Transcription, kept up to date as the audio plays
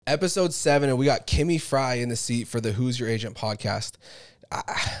Episode 7, and we got Kimi Fry in the seat for the Who's Your Agent podcast.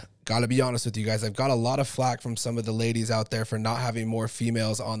 Gotta be honest with you guys, I've got a lot of flack from some of the ladies out there for not having more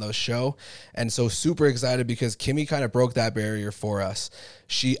females on the show, and so super excited because Kimi kind of broke that barrier for us.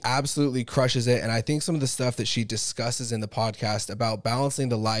 She absolutely crushes it, and I think some of the stuff that she discusses in the podcast about balancing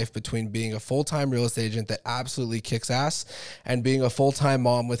the life between being a full-time real estate agent that absolutely kicks ass and being a full-time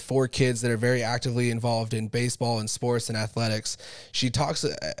mom with 4 kids that are very actively involved in baseball and sports and athletics. She talks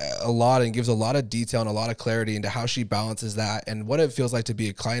a lot and gives a lot of detail and a lot of clarity into how she balances that and what it feels like to be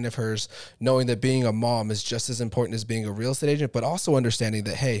a client of hers, knowing that being a mom is just as important as being a real estate agent, but also understanding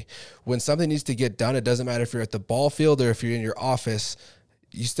that, hey, when something needs to get done, it doesn't matter if you're at the ball field or if you're in your office,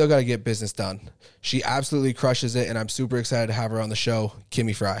 you still got to get business done. She absolutely crushes it, and I'm super excited to have her on the show,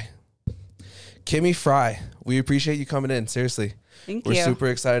 Kimi Fry. Kimi Fry, we appreciate you coming in. Seriously. Thank you. We're super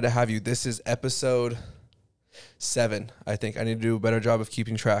excited to have you. This is episode 7. I think I need to do a better job of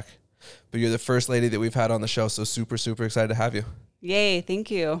keeping track. But you're the first lady that we've had on the show, so super, super excited to have you. Yay,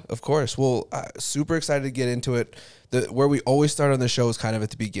 thank you. Of course. Well, super excited to get into it. Where we always start on the show is kind of at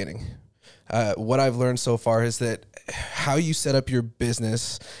the beginning. What I've learned so far is that how you set up your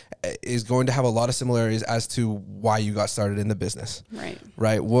business is going to have a lot of similarities as to why you got started in the business.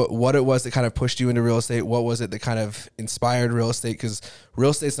 Right. What it was that kind of pushed you into real estate. What was it that kind of inspired real estate? Because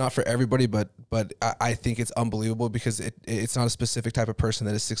real estate's not for everybody, but I think it's unbelievable because it's not a specific type of person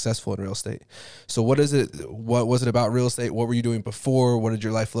that is successful in real estate. So what is it? What was it about real estate? What were you doing before? What did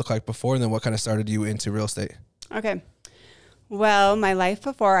your life look like before? And then what kind of started you into real estate? Okay. Well, my life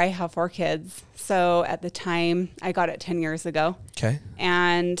before, I have 4 kids. So at the time, I got it 10 years ago. Okay.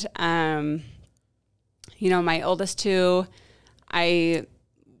 And, my oldest 2,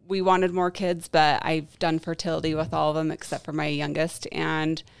 we wanted more kids, but I've done fertility with all of them except for my youngest.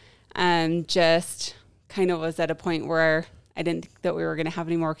 And just kind of was at a point where I didn't think that we were going to have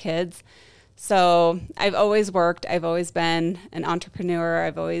any more kids. So I've always worked. I've always been an entrepreneur.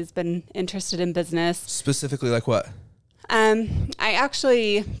 I've always been interested in business. Specifically like what? I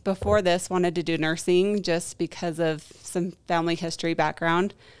actually, before this, wanted to do nursing just because of some family history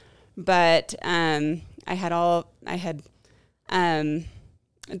background. But I had done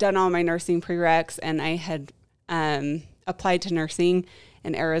all my nursing prereqs, and I had applied to nursing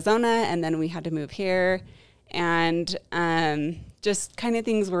in Arizona, and then we had to move here. And just kind of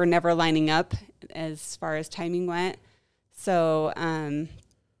things were never lining up as far as timing went. So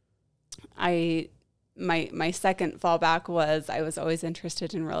my second fallback was I was always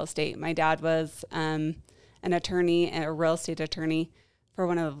interested in real estate. My dad was an attorney, a real estate attorney for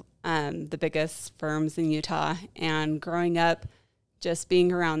one of the biggest firms in Utah. And growing up, just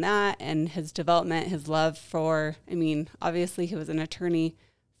being around that and his development, his love for, obviously he was an attorney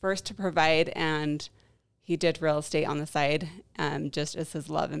first to provide, and he did real estate on the side, just as his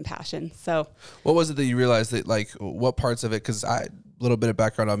love and passion. So what was it that you realized that, like, what parts of it? Because little bit of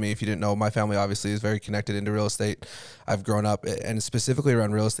background on me, if you didn't know, my family obviously is very connected into real estate. I've grown up, and specifically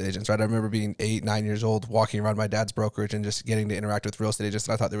around real estate agents, right? I remember being 8, 9 years old, walking around my dad's brokerage and just getting to interact with real estate agents.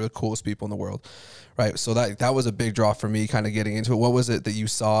 And I thought they were the coolest people in the world, right? So that was a big draw for me, kind of getting into it. What was it that you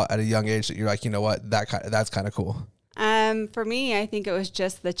saw at a young age that you're like, you know what, that's kind of cool? For me, I think it was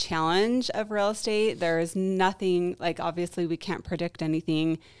just the challenge of real estate. There is nothing, like, obviously we can't predict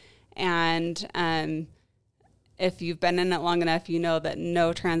anything. And, if you've been in it long enough, you know that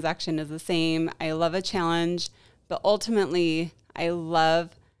no transaction is the same. I love a challenge, but ultimately I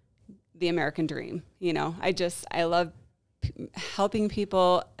love the American dream. I love helping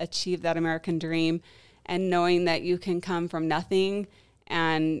people achieve that American dream and knowing that you can come from nothing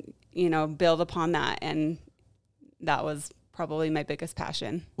and, build upon that. And that was probably my biggest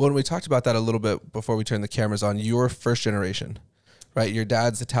passion. Well, and we talked about that a little bit before we turned the cameras on. Your first generation, right? Your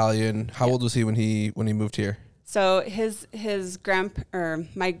dad's Italian. How old was he when he moved here? So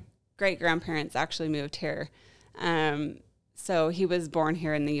my great grandparents actually moved here. So he was born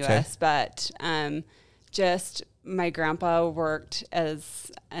here in the U.S., but just my grandpa worked as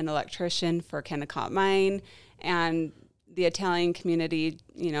an electrician for Kennecott Mine, and the Italian community,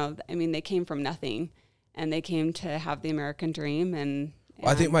 they came from nothing, and they came to have the American dream. And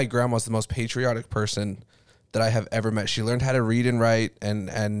I think my grandma's the most patriotic person that I have ever met. She learned how to read and write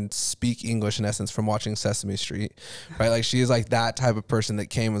and speak English, in essence, from watching Sesame Street, right? Like, she is like that type of person that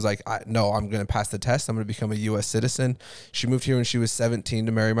came, was like, no, I'm going to pass the test. I'm going to become a U.S. citizen. She moved here when she was 17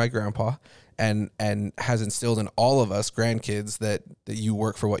 to marry my grandpa, and has instilled in all of us grandkids that you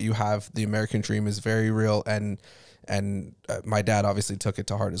work for what you have. The American dream is very real. And my dad obviously took it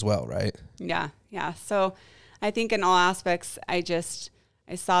to heart as well, right? Yeah. So I think in all aspects, I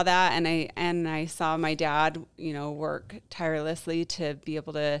saw that, and I saw my dad, work tirelessly to be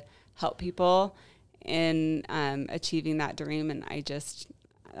able to help people in achieving that dream. And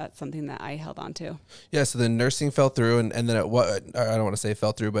that's something that I held on to. Yeah. So then nursing fell through, and then at what, I don't want to say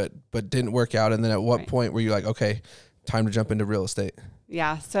fell through, but didn't work out. And then at what point were you like, okay, time to jump into real estate?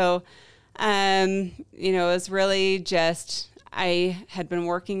 Yeah. So, it was really just, I had been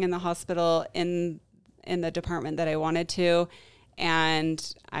working in the hospital in the department that I wanted to.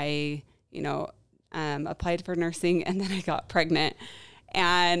 And I, applied for nursing, and then I got pregnant,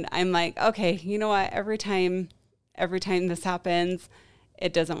 and I'm like, okay, you know what? Every time this happens,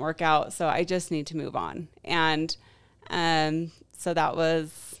 it doesn't work out. So I just need to move on. And, so that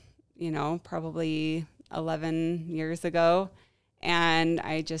was, probably 11 years ago. And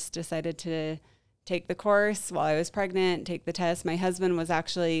I just decided to take the course while I was pregnant, take the test. My husband was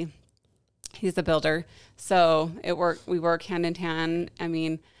he's a builder. So we work hand in hand. I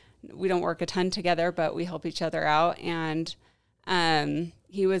mean, we don't work a ton together, but we help each other out. And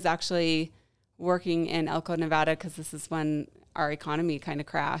he was actually working in Elko, Nevada, because this is when our economy kind of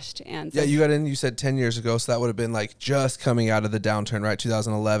crashed. And so you got in, you said 10 years ago. So that would have been like just coming out of the downturn, right?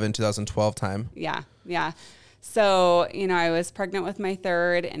 2011, 2012 time. Yeah. Yeah. So, I was pregnant with my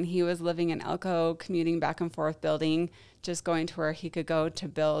third, and he was living in Elko, commuting back and forth, building, just going to where he could go to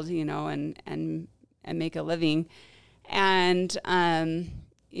build, and make a living. And,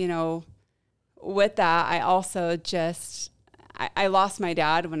 with that, I also I lost my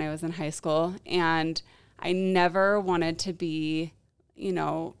dad when I was in high school, and I never wanted to be,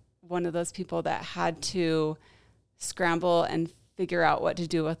 one of those people that had to scramble and figure out what to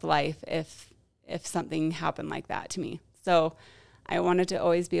do with life if something happened like that to me. So I wanted to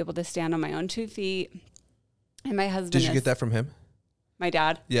always be able to stand on my own 2 feet. And my husband Did you get that from him? My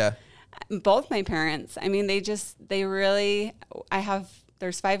dad? Yeah. Both my parents. I mean, there's 5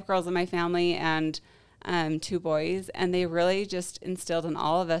 girls in my family and 2 boys, and they really just instilled in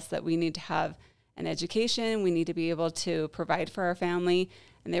all of us that we need to have an education. We need to be able to provide for our family.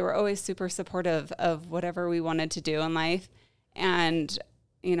 And they were always super supportive of whatever we wanted to do in life. And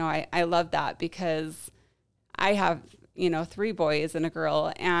I love that, because I have, 3 boys and a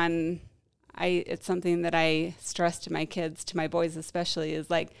girl, and it's something that I stress to my kids, to my boys especially,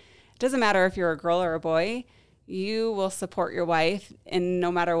 is like, it doesn't matter if you're a girl or a boy, you will support your wife, and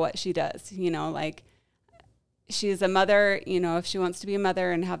no matter what she does, like, she's a mother, if she wants to be a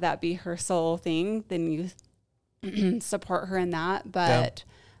mother and have that be her sole thing, then you support her in that. But,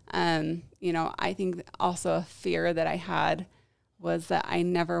 I think also a fear that I had was that I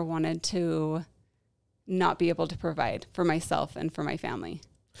never wanted to not be able to provide for myself and for my family.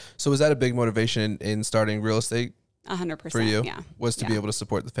 So was that a big motivation in starting real estate? 100%. For you? Yeah. Was to be able to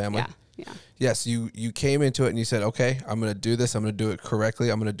support the family? Yeah. Yeah. Yes. You came into it and you said, okay, I'm going to do this. I'm going to do it correctly.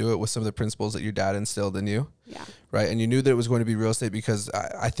 I'm going to do it with some of the principles that your dad instilled in you. Yeah. Right. And you knew that it was going to be real estate, because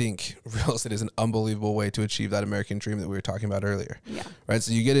I think real estate is an unbelievable way to achieve that American dream that we were talking about earlier. Yeah. Right.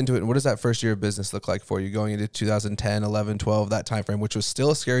 So you get into it, and what does that first year of business look like for you going into 2010, 11, 12, that time frame, which was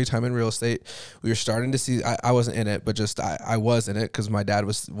still a scary time in real estate? We were starting to see, I wasn't in it, but just I was in it because my dad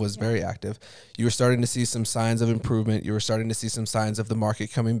was very active. You were starting to see some signs of improvement. You were starting to see some signs of the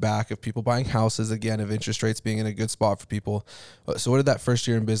market coming back, of people buying houses again, of interest rates being in a good spot for people. So what did that first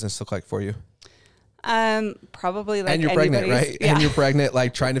year in business look like for you? Probably like, and you're pregnant, right? Yeah. And you're pregnant,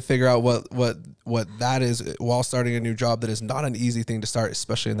 like trying to figure out what that is while starting a new job. That is not an easy thing to start,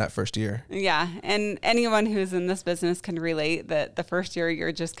 especially in that first year. Yeah. And anyone who's in this business can relate that the first year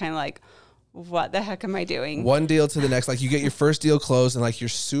you're just kind of like, what the heck am I doing? One deal to the next. Like, you get your first deal closed and like you're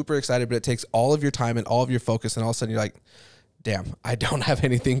super excited, but it takes all of your time and all of your focus, and all of a sudden you're like, damn, I don't have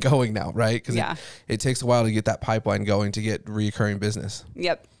anything going now, right? Because it takes a while to get that pipeline going, to get recurring business.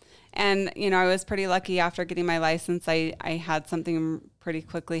 Yep. And, I was pretty lucky after getting my license. I had something pretty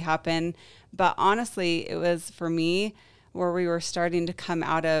quickly happen. But honestly, it was for me where we were starting to come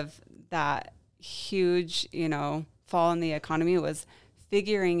out of that huge, fall in the economy, was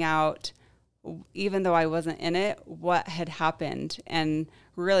figuring out, even though I wasn't in it, what had happened, and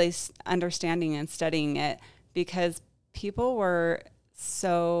really understanding and studying it, because people were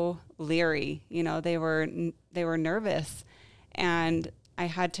so leery, they were nervous, and I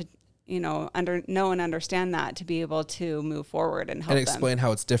had to, know and understand that to be able to move forward and help them. And explain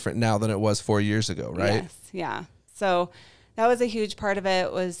how it's different now than it was 4 years ago, right? Yes, yeah. So that was a huge part of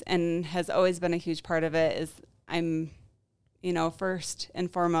it, and has always been a huge part of it, is I'm, first and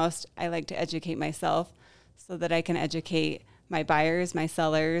foremost, I like to educate myself so that I can educate my buyers, my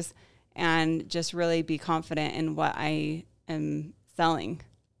sellers, and just really be confident in what I am selling.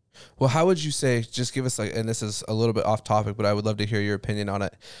 Well, how would you say, just give us like, and this is a little bit off topic, but I would love to hear your opinion on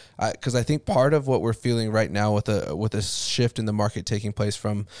it. Cause I think part of what we're feeling right now with a shift in the market taking place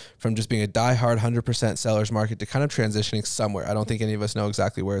from just being a diehard 100% sellers market to kind of transitioning somewhere. I don't think any of us know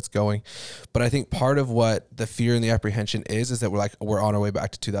exactly where it's going, but I think part of what the fear and the apprehension is that we're on our way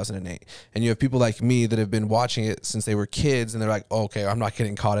back to 2008. And you have people like me that have been watching it since they were kids and they're like, oh, okay, I'm not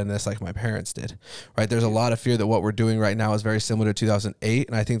getting caught in this like my parents did, right? There's a lot of fear that what we're doing right now is very similar to 2008.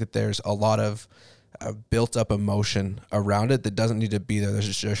 And I think that there's a lot of built up emotion around it that doesn't need to be there.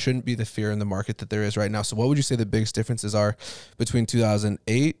 There shouldn't be the fear in the market that there is right now. So what would you say the biggest differences are between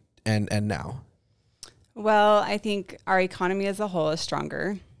 2008 and now? Well, I think our economy as a whole is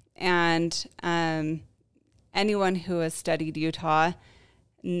stronger. And anyone who has studied Utah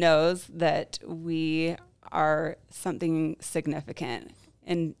knows that we are something significant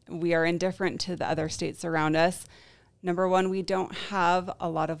and we are indifferent to the other states around us. Number one, we don't have a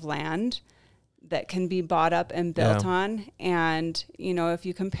lot of land that can be bought up and built on. And, you know, if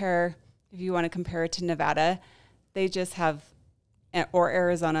you want to compare it to Nevada, they just have, or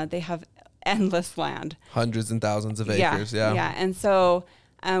Arizona, they have endless land. Hundreds and thousands of acres. Yeah. And so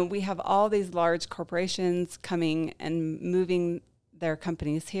we have all these large corporations coming and moving their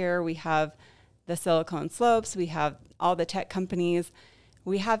companies here. We have the Silicon Slopes. We have all the tech companies.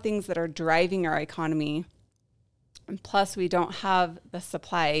 We have things that are driving our economy. And plus, we don't have the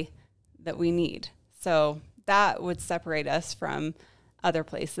supply that we need. So that would separate us from other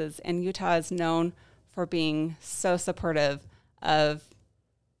places. And Utah is known for being so supportive of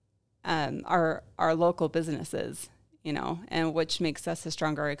our local businesses, you know, and which makes us a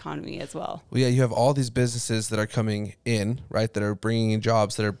stronger economy as well. Well, yeah, you have all these businesses that are coming in, right, that are bringing in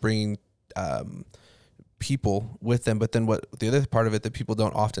jobs, that are bringing people with them. But then what the other part of it that people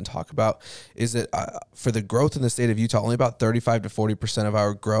don't often talk about is that for the growth in the state of Utah, only about 35 to 40% of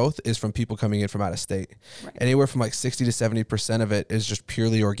our growth is from people coming in from out of state. Right. Anywhere from like 60 to 70% of it is just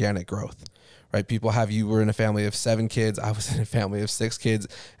purely organic growth. Right? You were in a family of 7 kids. I was in a family of 6 kids.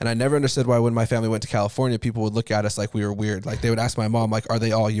 And I never understood why when my family went to California, people would look at us like we were weird. Like they would ask my mom, like, are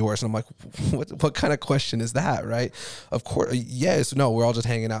they all yours? And I'm like, what kind of question is that? Right? Of course. Yes. No, we're all just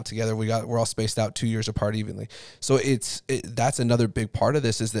hanging out together. We're all spaced out 2 years apart evenly. So that's another big part of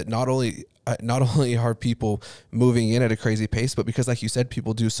this is that not only are people moving in at a crazy pace, but because, like you said,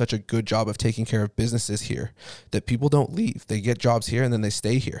 people do such a good job of taking care of businesses here that people don't leave. They get jobs here and then they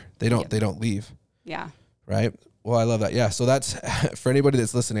stay here. They don't leave. Yeah. Right. Well, I love that. Yeah. So that's for anybody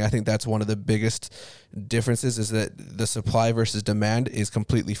that's listening. I think that's one of the biggest differences is that the supply versus demand is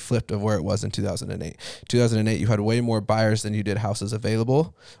completely flipped of where it was in 2008. 2008, you had way more buyers than you did houses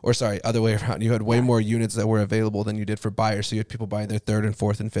available, or sorry, other way around. You had way more units that were available than you did for buyers. So you had people buying their 3rd and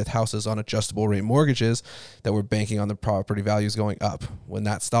 4th and 5th houses on adjustable rate mortgages that were banking on the property values going up. When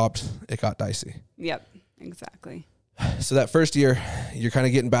that stopped, it got dicey. Yep, exactly. So that first year, you're kind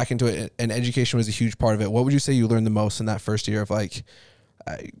of getting back into it, and education was a huge part of it. What would you say you learned the most in that first year of like,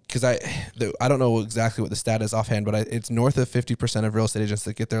 because I don't know exactly what the stat is offhand, but it's north of 50% of real estate agents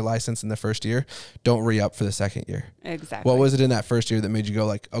that get their license in the first year don't re-up for the second year. Exactly. What was it in that first year that made you go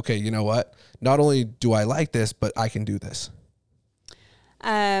like, okay, you know what? Not only do I like this, but I can do this.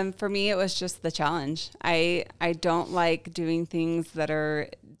 For me, it was just the challenge. I don't like doing things that are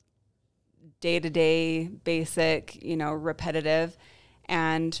day-to-day, basic, repetitive.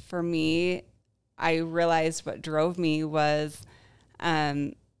 And for me, I realized what drove me was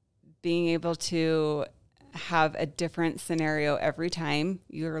being able to have a different scenario every time.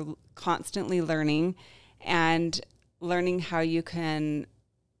 You're constantly learning and learning how you can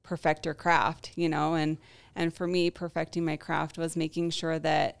perfect your craft, and for me, perfecting my craft was making sure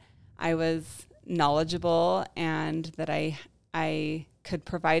that I was knowledgeable and that I could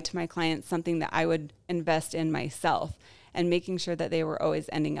provide to my clients something that I would invest in myself, and making sure that they were always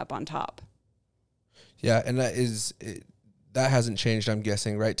ending up on top. Yeah. And that hasn't changed, I'm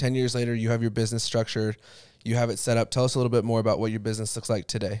guessing, right? 10 years later, you have your business structured, you have it set up. Tell us a little bit more about what your business looks like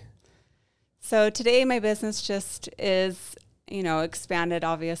today. So today my business just is, expanded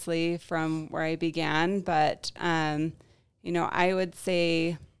obviously from where I began, but, I would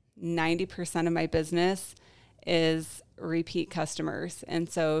say 90% of my business is repeat customers. And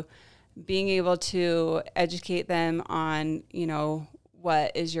so being able to educate them on,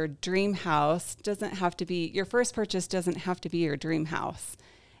 what is your dream house doesn't have to be, your first purchase doesn't have to be your dream house.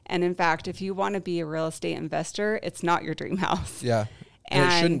 And in fact, if you want to be a real estate investor, it's not your dream house. Yeah.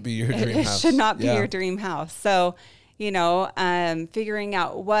 And it shouldn't be your dream house. It should not be your dream house. So, figuring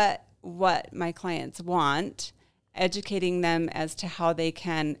out what my clients want, educating them as to how they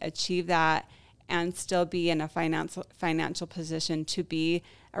can achieve that, and still be in a financial position to be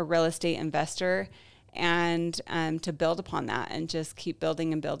a real estate investor, and to build upon that and just keep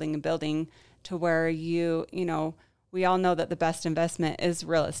building and building and building to where you know, we all know that the best investment is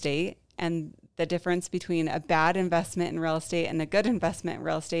real estate, and the difference between a bad investment in real estate and a good investment in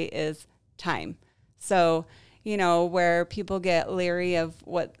real estate is time. So, you know, where people get leery of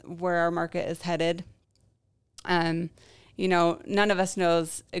where our market is headed, you know, none of us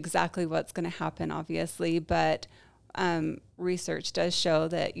knows exactly what's going to happen, obviously, but research does show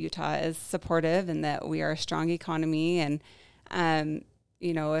that Utah is supportive and that we are a strong economy. And,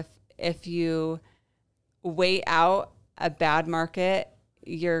 you know, if you wait out a bad market,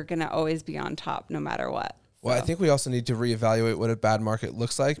 you're going to always be on top no matter what. Well, I think we also need to reevaluate what a bad market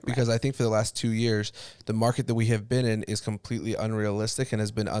looks like, because I think for the last 2 years, the market that we have been in is completely unrealistic and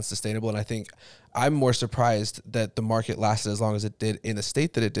has been unsustainable. And I think I'm more surprised that the market lasted as long as it did in the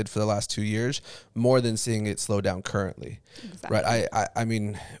state that it did for the last 2 years, more than seeing it slow down currently. Exactly. Right. I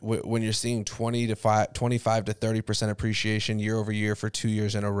mean, when you're seeing 25 to 30% appreciation year over year for 2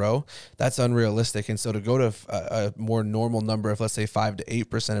 years in a row, that's unrealistic. And so to go to a more normal number of, let's say, 5 to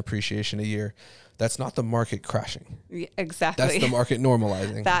 8% appreciation a year, that's not the market crashing. Exactly. That's the market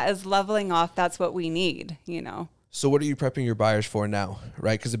normalizing. That is leveling off. That's what we need, you know. So what are you prepping your buyers for now,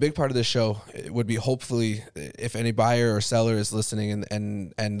 right? Because a big part of this show would be, hopefully, if any buyer or seller is listening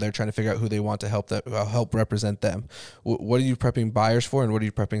and they're trying to figure out who they want to help represent them. What are you prepping buyers for, and what are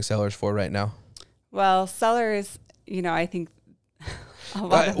you prepping sellers for right now? Well, sellers, you know, I think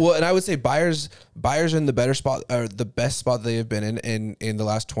well, and I would say buyers are in the better spot, or the best spot they have been in the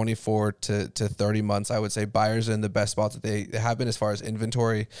last 24 to 30 months. I would say buyers are in the best spots that they have been as far as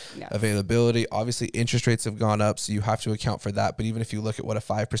inventory, availability. Obviously, interest rates have gone up, so you have to account for that. But even if you look at what a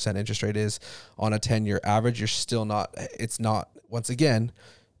 5% interest rate is on a 10-year average, you're still not, it's not, once again,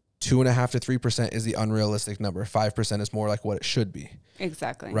 2.5% to 3% is the unrealistic number. 5% is more like what it should be.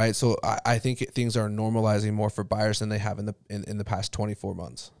 Exactly. Right. So I think things are normalizing more for buyers than they have in the past 24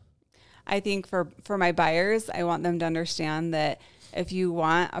 months. I think for my buyers, I want them to understand that if you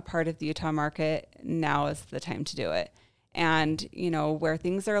want a part of the Utah market, now is the time to do it. And, you know, where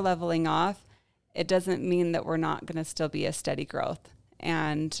things are leveling off, it doesn't mean that we're not going to still be a steady growth.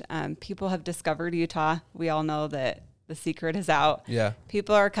 And people have discovered Utah. We all know that the secret is out. Yeah.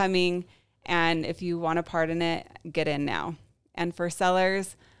 People are coming. And if you want a part in it, get in now. And for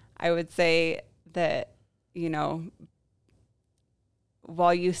sellers, I would say that, you know,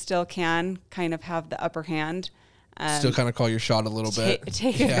 while you still can kind of have the upper hand, still kind of call your shot a little bit.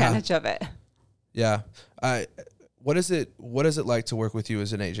 Take advantage of it. Yeah. What is it like to work with you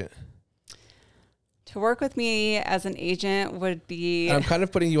as an agent? To work with me as an agent would be... And I'm kind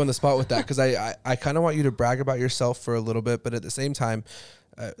of putting you on the spot with that, because I kind of want you to brag about yourself for a little bit, but at the same time,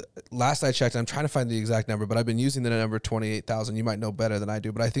 last I checked, I'm trying to find the exact number, but I've been using the number 28,000. You might know better than I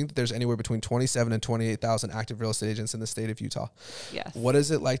do, but I think that there's anywhere between 27 and 28,000 active real estate agents in the state of Utah. Yes. What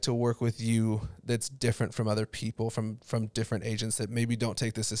is it like to work with you that's different from other people, from different agents that maybe don't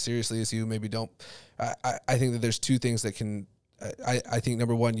take this as seriously as you, maybe don't? I think that there's two things that can... I think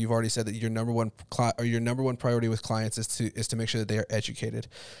number one, you've already said that your number one priority with clients is to make sure that they are educated.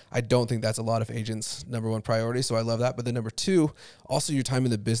 I don't think that's a lot of agents' number one priority, so I love that. But then number two, also your time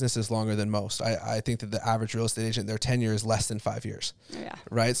in the business is longer than most. I think that the average real estate agent, their tenure is less than 5 years. Yeah.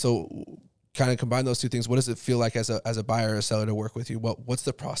 Right. So kind of combine those two things. What does it feel like as a buyer or a seller to work with you? What's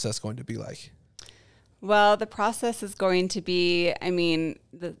the process going to be like? Well, the process is going to be, I mean,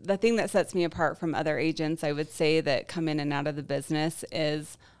 the thing that sets me apart from other agents, I would say, that come in and out of the business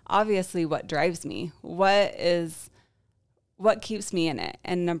is obviously what drives me. What keeps me in it?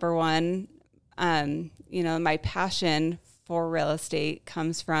 And number one, you know, my passion for real estate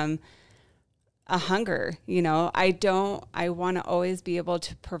comes from a hunger. You know, I want to always be able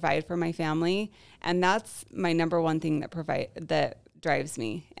to provide for my family. And that's my number one thing that drives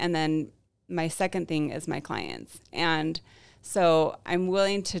me. And then my second thing is my clients. And so I'm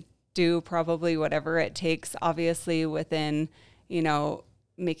willing to do probably whatever it takes, obviously within, you know,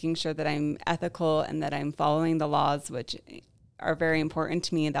 making sure that I'm ethical and that I'm following the laws, which are very important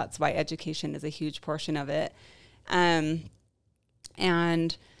to me. That's why education is a huge portion of it. And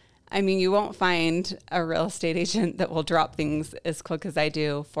I mean, you won't find a real estate agent that will drop things as quick as I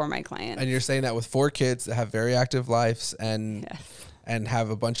do for my clients. And you're saying that with 4 kids that have very active lives and... Yes. And have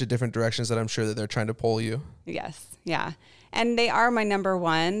a bunch of different directions that I'm sure that they're trying to pull you. Yes. Yeah. And they are my number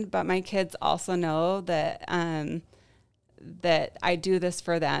one, but my kids also know that, that I do this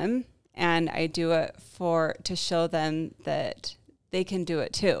for them, and I do it to show them that they can do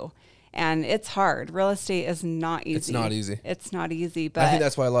it too. And it's hard. Real estate is not easy. It's not easy. It's not easy. But I think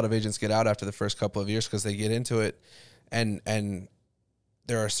that's why a lot of agents get out after the first couple of years, because they get into it, and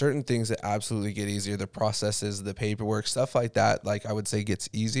there are certain things that absolutely get easier. The processes, the paperwork, stuff like that, like I would say gets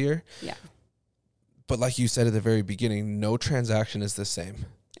easier. Yeah. But like you said at the very beginning, no transaction is the same.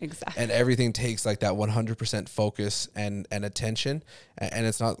 Exactly. And everything takes like that 100% focus and attention. And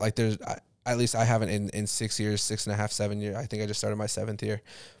it's not like at least I haven't in 6 years, 6.5, 7 years. I think I just started my 7th year.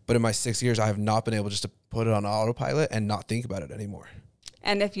 But in my 6 years, I have not been able just to put it on autopilot and not think about it anymore.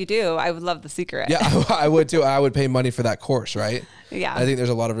 And if you do, I would love the secret. Yeah, I would too. I would pay money for that course, right? Yeah. I think there's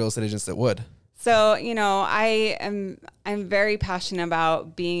a lot of real estate agents that would. So, I'm very passionate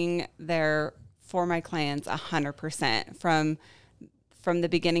about being there for my clients 100% from the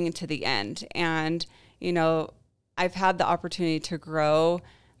beginning to the end. And, I've had the opportunity to grow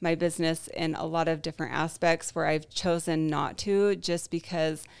my business in a lot of different aspects where I've chosen not to, just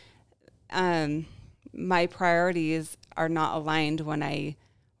because my priorities are not aligned when I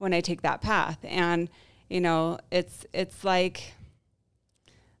take that path. And, it's like,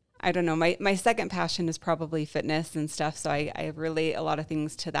 I don't know, my second passion is probably fitness and stuff. So I relate a lot of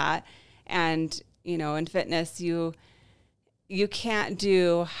things to that. And, in fitness, you can't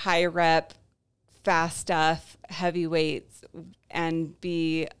do high rep, fast stuff, heavy weights, and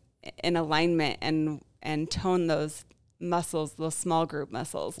be in alignment and tone those muscles, those small group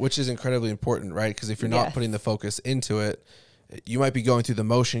muscles. Which is incredibly important, right? Because if you're not putting the focus into it, you might be going through the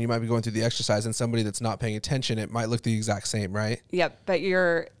motion, you might be going through the exercise, and somebody that's not paying attention, it might look the exact same, right? Yep, but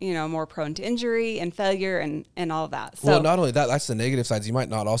you're, more prone to injury and failure and all of that. So, well, not only that, that's the negative sides. You might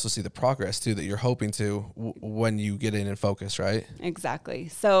not also see the progress too that you're hoping to when you get in and focus, right? Exactly.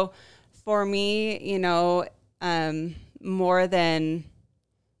 So for me, more than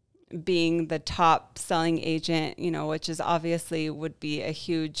being the top selling agent, which is obviously would be a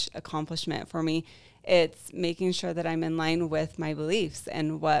huge accomplishment for me, it's making sure that I'm in line with my beliefs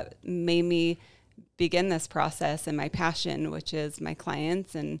and what made me begin this process and my passion, which is my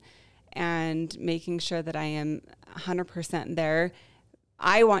clients, and making sure that I am 100% there.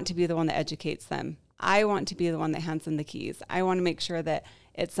 I want to be the one that educates them. I want to be the one that hands them the keys. I want to make sure that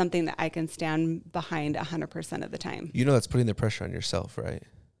it's something that I can stand behind 100% of the time. That's putting the pressure on yourself, right?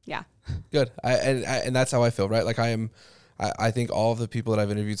 Yeah. Good. And that's how I feel, right? Like I think all of the people that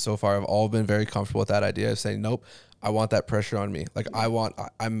I've interviewed so far have all been very comfortable with that idea of saying, nope, I want that pressure on me. Like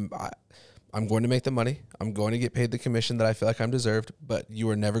I'm going to make the money. I'm going to get paid the commission that I feel like I'm deserved, but you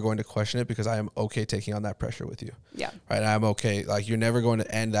are never going to question it because I am okay taking on that pressure with you. Yeah. Right. I'm okay. Like you're never going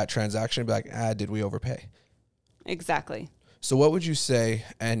to end that transaction and be like, did we overpay? Exactly. So what would you say,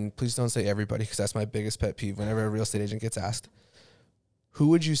 and please don't say everybody, because that's my biggest pet peeve whenever a real estate agent gets asked, who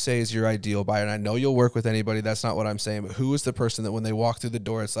would you say is your ideal buyer? And I know you'll work with anybody. That's not what I'm saying. But who is the person that when they walk through the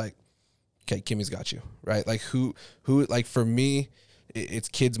door, it's like, okay, Kimmy's got you, right? Like who, like for me, it's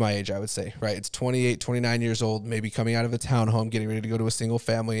kids my age, I would say, right? It's 28, 29 years old, maybe coming out of a townhome, getting ready to go to a single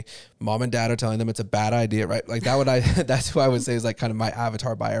family. Mom and dad are telling them it's a bad idea, right? Like that's who I would say is like kind of my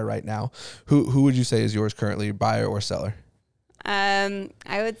avatar buyer right now. Who would you say is yours currently, buyer or seller?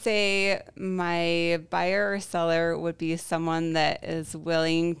 I would say my buyer or seller would be someone that is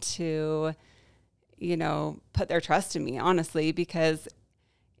willing to, put their trust in me, honestly, because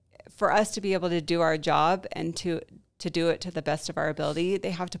for us to be able to do our job and to do it to the best of our ability,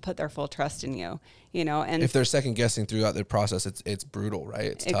 they have to put their full trust in you, and if they're second guessing throughout the process, it's brutal, right?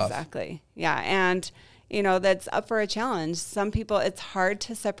 It's tough. Exactly. Yeah. And, that's up for a challenge. Some people, it's hard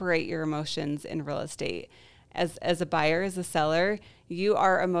to separate your emotions in real estate. As a buyer, as a seller, you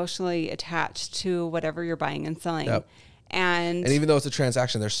are emotionally attached to whatever you're buying and selling. Yep. And even though it's a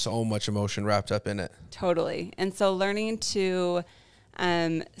transaction, there's so much emotion wrapped up in it. Totally. And so learning to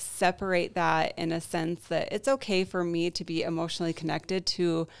separate that in a sense that it's okay for me to be emotionally connected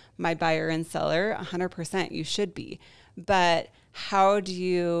to my buyer and seller, 100%, you should be. But how do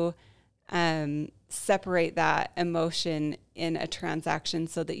you separate that emotion in a transaction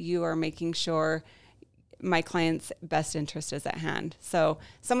so that you are making sure my client's best interest is at hand? So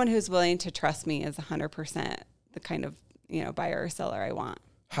someone who's willing to trust me is 100% the kind of, buyer or seller I want.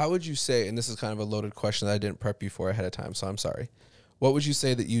 How would you say, and this is kind of a loaded question that I didn't prep you for ahead of time, so I'm sorry. What would you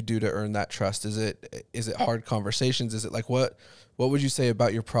say that you do to earn that trust? Is it hard conversations? Is it like what would you say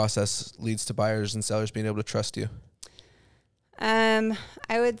about your process leads to buyers and sellers being able to trust you? I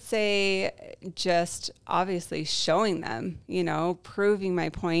would say just obviously showing them, proving my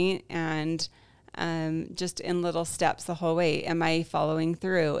point and just in little steps the whole way. Am I following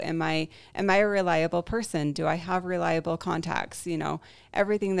through? Am I a reliable person? Do I have reliable contacts?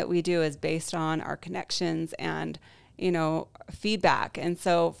 Everything that we do is based on our connections and, feedback. And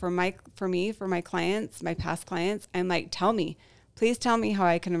so for my clients, my past clients, I'm like, please tell me how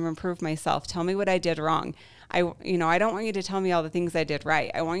I can improve myself. Tell me what I did wrong. I don't want you to tell me all the things I did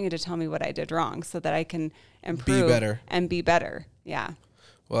right. I want you to tell me what I did wrong so that I can improve and be better. Yeah.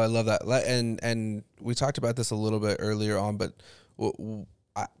 Well, I love that. And we talked about this a little bit earlier on, but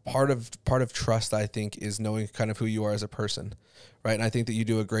part of trust, I think, is knowing kind of who you are as a person, right? And I think that you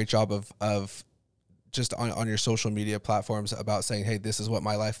do a great job of just on your social media platforms about saying, hey, this is what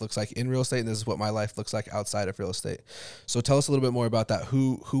my life looks like in real estate, and this is what my life looks like outside of real estate. So tell us a little bit more about that.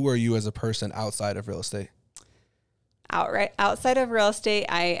 Who are you as a person outside of real estate? Outside of real estate,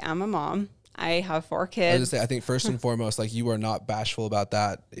 I am a mom. I have 4 kids. I think first and foremost, like, you are not bashful about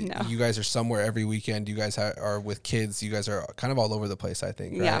that. No. You guys are somewhere every weekend. You guys are with kids. You guys are kind of all over the place, I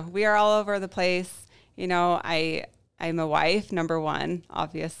think, right? Yeah, we are all over the place. I'm a wife, number one,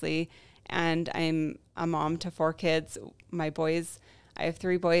 obviously, and I'm a mom to 4 kids. I have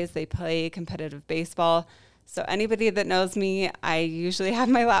 3 boys. They play competitive baseball. So anybody that knows me, I usually have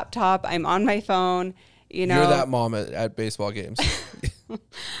my laptop. I'm on my phone. You're that mom at baseball games.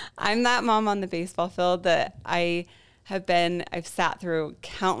 I'm that mom on the baseball field that I've sat through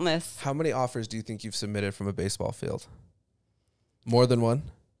countless. How many offers do you think you've submitted from a baseball field? More than 1?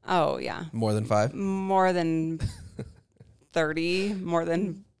 Oh, yeah. More than 5? More than 30, more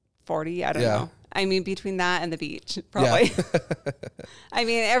than 40. I don't know. I mean, between that and the beach, probably. Yeah. I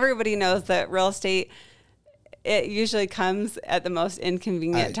mean, everybody knows that real estate, it usually comes at the most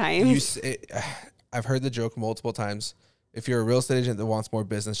inconvenient times. I've heard the joke multiple times. If you're a real estate agent that wants more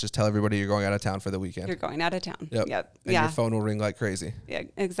business, just tell everybody you're going out of town for the weekend. You're going out of town. Yep. And your phone will ring like crazy. Yeah,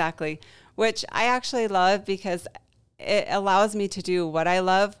 exactly. Which I actually love because it allows me to do what I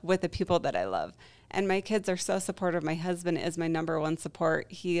love with the people that I love. And my kids are so supportive. My husband is my number one support.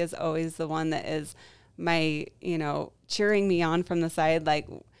 He is always the one that is my, cheering me on from the side. Like,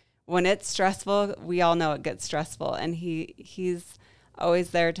 when it's stressful, we all know it gets stressful. And he's always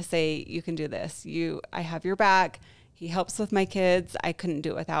there to say, you can do this. I have your back. He helps with my kids. I couldn't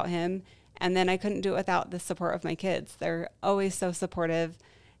do it without him. And then I couldn't do it without the support of my kids. They're always so supportive,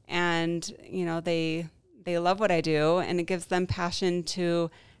 and, they love what I do, and it gives them passion to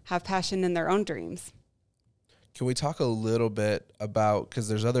have passion in their own dreams. Can we talk a little bit about, because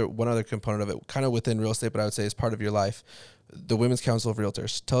there's one other component of it kind of within real estate, but I would say is part of your life, the Women's Council of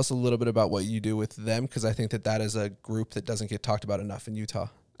Realtors. Tell us a little bit about what you do with them, because I think that is a group that doesn't get talked about enough in Utah.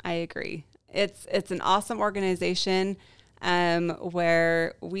 I agree. It's an awesome organization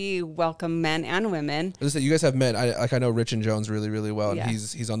where we welcome men and women. You guys have men. I know Rich and Jones really, really well, and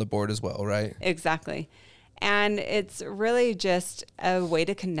he's on the board as well, right? Exactly. And it's really just a way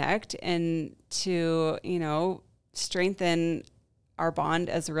to connect and to, strengthen our bond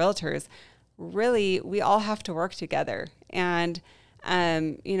as realtors. Really, we all have to work together. And,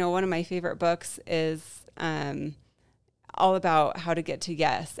 one of my favorite books is all about how to get to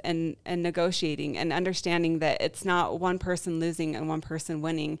yes, and negotiating and understanding that it's not one person losing and one person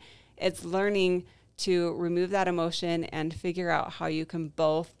winning. It's learning to remove that emotion and figure out how you can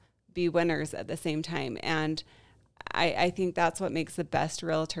both be winners at the same time. And I think that's what makes the best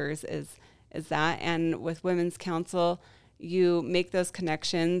realtors is that. And with Women's Council, you make those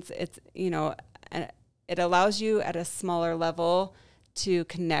connections. It's, it allows you at a smaller level to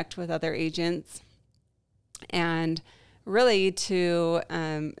connect with other agents and really to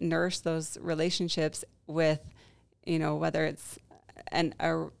nourish those relationships with, whether it's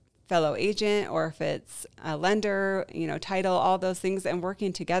a fellow agent or if it's a lender, title, all those things, and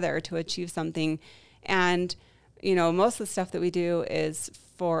working together to achieve something. And, most of the stuff that we do is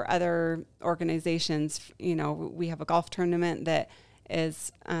for other organizations. We have a golf tournament that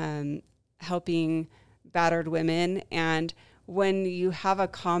is helping battered women. And when you have a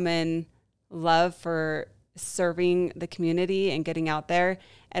common love for serving the community and getting out there,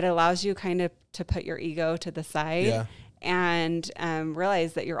 it allows you kind of to put your ego to the side and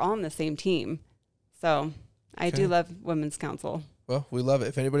realize that you're all on the same team. So I do love Women's Council. Well, we love it.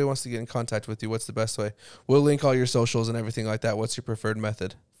 If anybody wants to get in contact with you, what's the best way? We'll link all your socials and everything like that. What's your preferred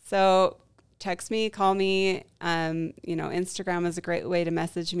method? So text me, call me. Instagram is a great way to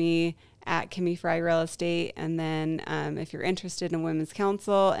message me at Kimi Fry Real Estate. And then if you're interested in Women's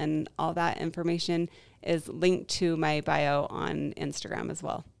Council, and all that information is linked to my bio on Instagram as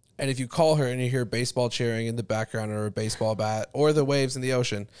well. And if you call her and you hear baseball cheering in the background or a baseball bat or the waves in the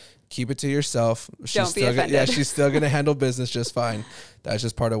ocean, keep it to yourself. Don't be offended. She's still going to handle business just fine. That's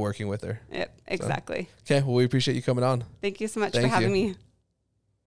just part of working with her. Yep, exactly. So, okay, well, we appreciate you coming on. Thank you so much for having me.